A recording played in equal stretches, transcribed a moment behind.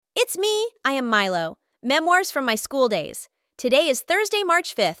It's me. I am Milo. Memoirs from my school days. Today is Thursday,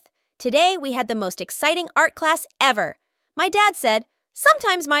 March 5th. Today we had the most exciting art class ever. My dad said,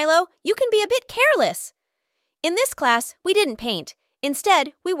 "Sometimes, Milo, you can be a bit careless." In this class, we didn't paint.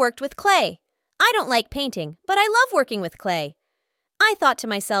 Instead, we worked with clay. I don't like painting, but I love working with clay. I thought to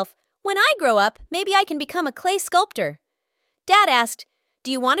myself, when I grow up, maybe I can become a clay sculptor. Dad asked,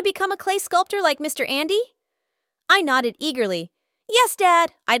 "Do you want to become a clay sculptor like Mr. Andy?" I nodded eagerly. "Yes,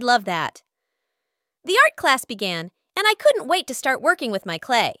 Dad, I'd love that." The art class began, and I couldn't wait to start working with my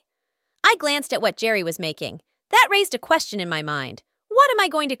clay. I glanced at what Jerry was making. That raised a question in my mind. What am I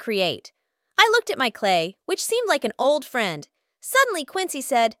going to create? I looked at my clay, which seemed like an old friend. Suddenly, Quincy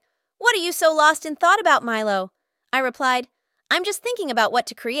said, "What are you so lost in thought about, Milo?" I replied, "I'm just thinking about what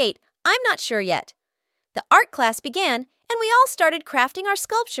to create. I'm not sure yet." The art class began, and we all started crafting our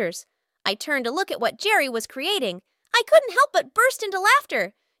sculptures. I turned to look at what Jerry was creating. I couldn't help but burst into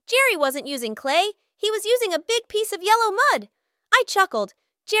laughter. Jerry wasn't using clay. He was using a big piece of yellow mud. I chuckled.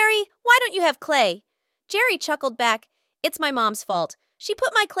 "Jerry, why don't you have clay?" Jerry chuckled back. "It's my mom's fault. She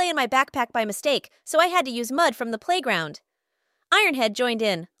put my clay in my backpack by mistake, so I had to use mud from the playground." Ironhead joined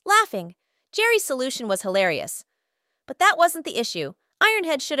in, laughing. Jerry's solution was hilarious. But that wasn't the issue.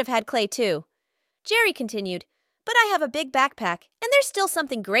 Ironhead should have had clay too. Jerry continued, "But I have a big backpack, and there's still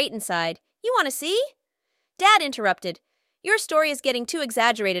something great inside. You want to see?" Dad interrupted. "Your story is getting too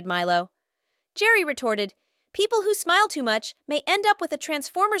exaggerated, Milo." Jerry retorted, "People who smile too much may end up with a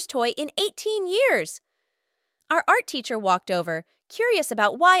Transformers toy in 18 years. Our art teacher walked over, curious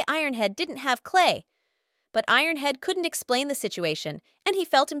about why Ironhead didn't have clay. But Ironhead couldn't explain the situation, and he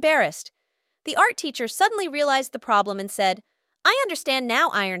felt embarrassed. The art teacher suddenly realized the problem and said, "I understand now,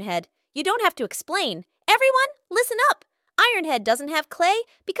 Ironhead. You don't have to explain. Everyone, listen up. Ironhead doesn't have clay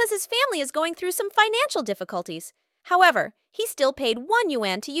because his family is going through some financial difficulties. However, he still paid 1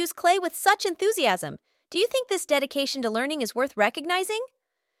 yuan to use clay with such enthusiasm. Do you think this dedication to learning is worth recognizing?"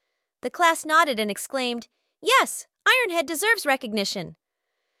 The class nodded and exclaimed, "Yes, Ironhead deserves recognition."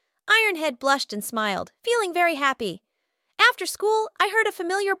 Ironhead blushed and smiled, feeling very happy. After school, I heard a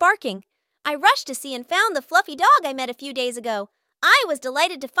familiar barking. I rushed to see and found the fluffy dog I met a few days ago. I was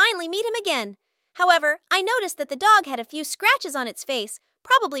delighted to finally meet him again. However, I noticed that the dog had a few scratches on its face,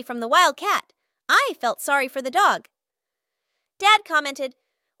 probably from the wild cat. I felt sorry for the dog. Dad commented,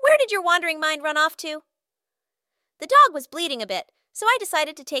 "Where did your wandering mind run off to?" The dog was bleeding a bit, so I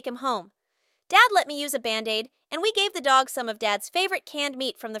decided to take him home. Dad let me use a Band-Aid, and we gave the dog some of Dad's favorite canned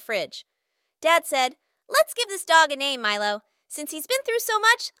meat from the fridge. Dad said, "Let's give this dog a name, Milo. Since he's been through so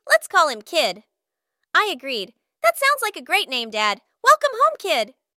much, let's call him Kid." I agreed. "That sounds like a great name, Dad. Welcome home, Kid."